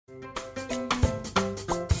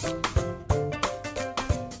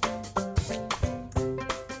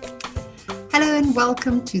and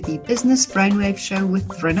welcome to the Business Brainwave Show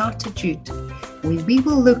with Renata Jute, where we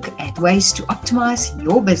will look at ways to optimize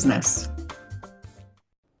your business.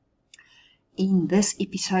 In this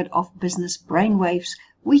episode of Business Brainwaves,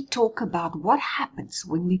 we talk about what happens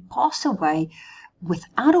when we pass away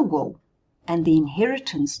without a will and the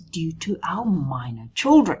inheritance due to our minor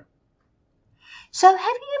children. So have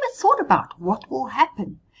you ever thought about what will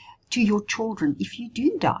happen to your children if you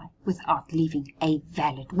do die without leaving a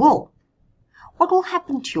valid will? What will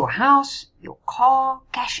happen to your house, your car,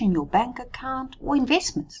 cash in your bank account, or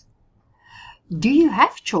investments? Do you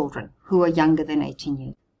have children who are younger than 18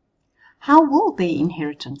 years? How will their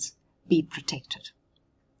inheritance be protected?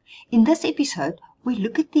 In this episode, we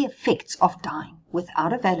look at the effects of dying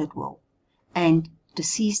without a valid will and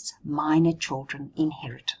deceased minor children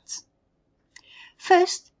inheritance.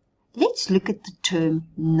 First, let's look at the term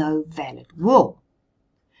no valid will.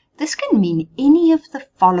 This can mean any of the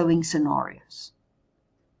following scenarios.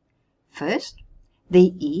 First,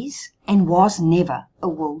 there is and was never a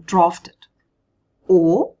will drafted.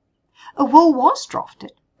 Or, a will was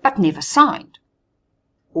drafted but never signed.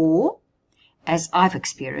 Or, as I've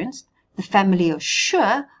experienced, the family are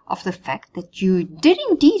sure of the fact that you did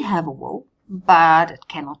indeed have a will, but it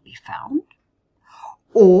cannot be found.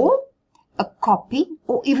 Or, a copy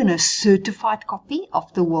or even a certified copy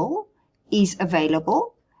of the will is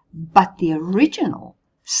available, but the original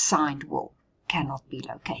signed will cannot be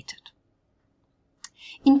located.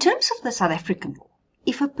 In terms of the South African law,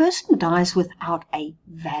 if a person dies without a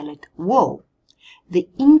valid will, the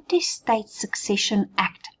Intestate Succession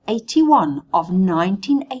Act 81 of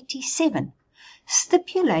 1987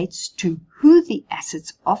 stipulates to who the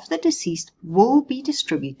assets of the deceased will be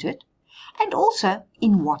distributed and also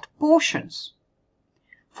in what portions.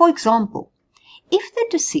 For example, if the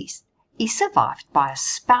deceased is survived by a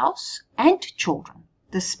spouse and children,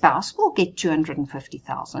 the spouse will get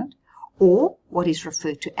 250,000, or what is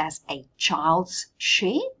referred to as a child's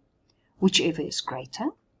share, whichever is greater,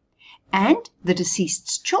 and the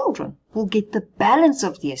deceased's children will get the balance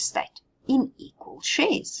of the estate in equal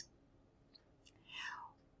shares.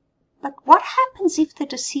 But what happens if the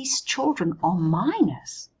deceased's children are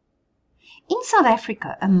minors? In South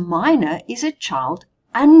Africa, a minor is a child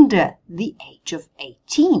under the age of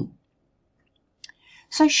 18.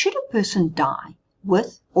 So should a person die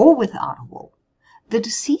with or without a will, the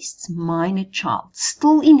deceased's minor child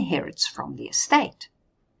still inherits from the estate.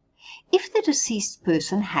 If the deceased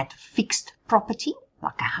person had fixed property,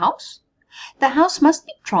 like a house, the house must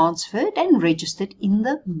be transferred and registered in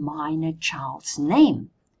the minor child's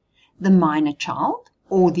name. The minor child,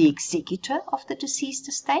 or the executor of the deceased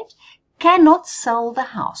estate, cannot sell the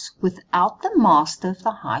house without the master of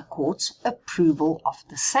the High Court's approval of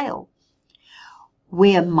the sale.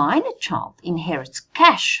 Where a minor child inherits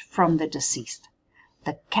cash from the deceased,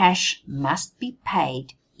 the cash must be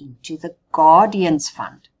paid into the guardian's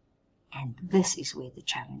fund. And this is where the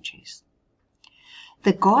challenge is.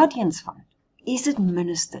 The guardian's fund is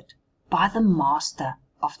administered by the master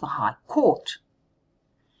of the High Court.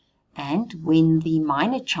 And when the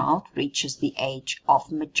minor child reaches the age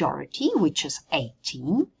of majority, which is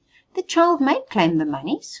 18, the child may claim the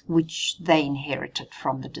monies which they inherited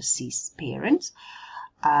from the deceased parents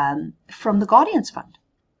from the guardian's fund.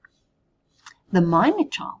 The minor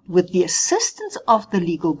child, with the assistance of the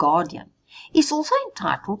legal guardian, is also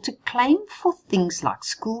entitled to claim for things like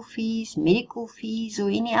school fees, medical fees, or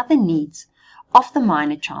any other needs of the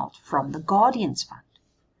minor child from the guardian's fund.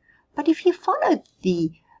 But if you follow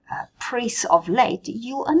the press of late,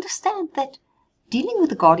 you'll understand that dealing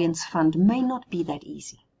with the guardian's fund may not be that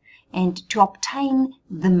easy. And to obtain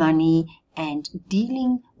the money and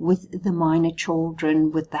dealing with the minor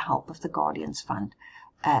children with the help of the guardian's fund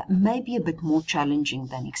may be a bit more challenging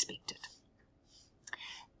than expected.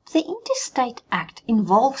 The Intestate Act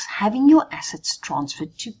involves having your assets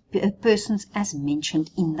transferred to persons as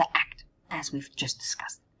mentioned in the Act, as we've just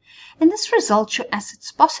discussed. And this results your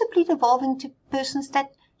assets possibly devolving to persons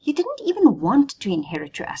that you didn't even want to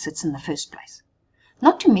inherit your assets in the first place.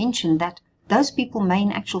 Not to mention that those people may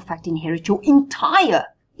in actual fact inherit your entire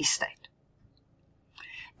estate.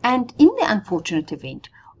 And in the unfortunate event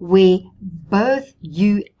where both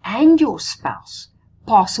you and your spouse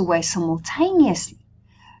pass away simultaneously,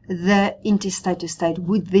 the intestate estate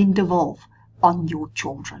would then devolve on your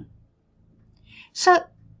children. So,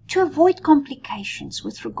 to avoid complications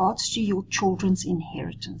with regards to your children's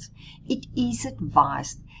inheritance, it is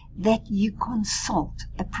advised that you consult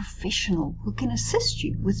a professional who can assist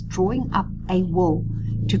you with drawing up a will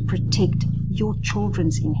to protect your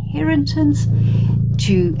children's inheritance,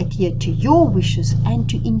 to adhere to your wishes, and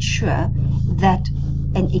to ensure that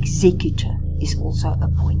an executor is also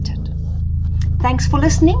appointed. Thanks for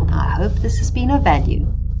listening. I hope this has been of value.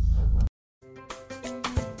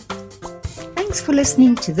 Thanks for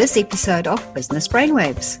listening to this episode of Business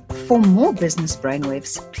Brainwaves. For more Business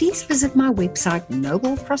Brainwaves, please visit my website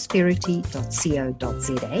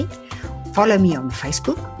nobleprosperity.co.za, follow me on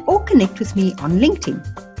Facebook, or connect with me on LinkedIn.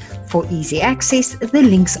 For easy access, the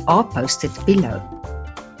links are posted below.